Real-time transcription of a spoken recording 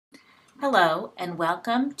Hello and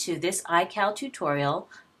welcome to this iCal tutorial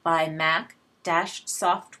by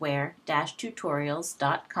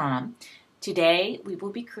mac-software-tutorials.com. Today we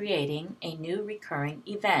will be creating a new recurring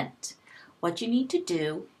event. What you need to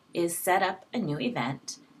do is set up a new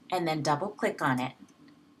event and then double click on it.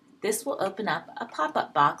 This will open up a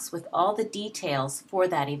pop-up box with all the details for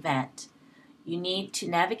that event. You need to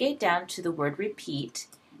navigate down to the word repeat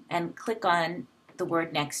and click on the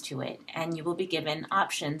word next to it, and you will be given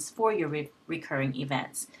options for your recurring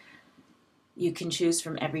events. You can choose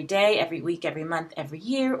from every day, every week, every month, every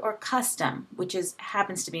year, or custom, which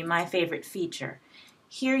happens to be my favorite feature.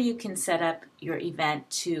 Here you can set up your event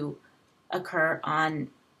to occur on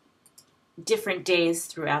different days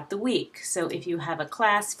throughout the week. So if you have a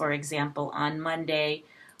class, for example, on Monday,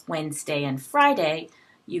 Wednesday, and Friday,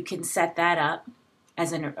 you can set that up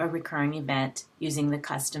as a recurring event using the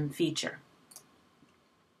custom feature.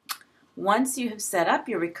 Once you have set up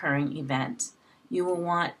your recurring event, you will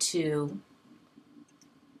want to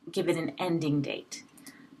give it an ending date.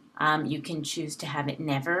 You can choose to have it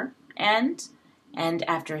never end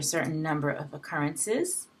after a certain number of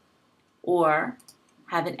occurrences, or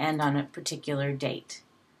have it end on a particular date.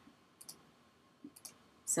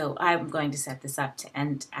 So I'm going to set this up to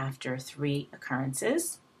end after 3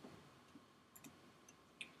 occurrences.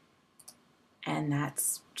 And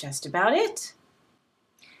that's just about it.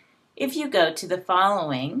 If you go to the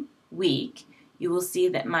following week, you will see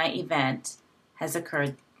that my event has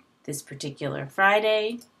occurred this particular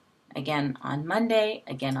Friday, again on Monday,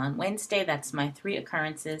 again on Wednesday. That's my 3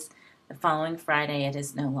 occurrences. The following Friday, it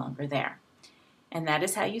is no longer there. And that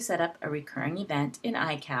is how you set up a recurring event in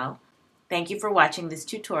iCal. Thank you for watching this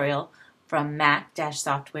tutorial from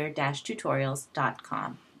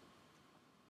mac-software-tutorials.com.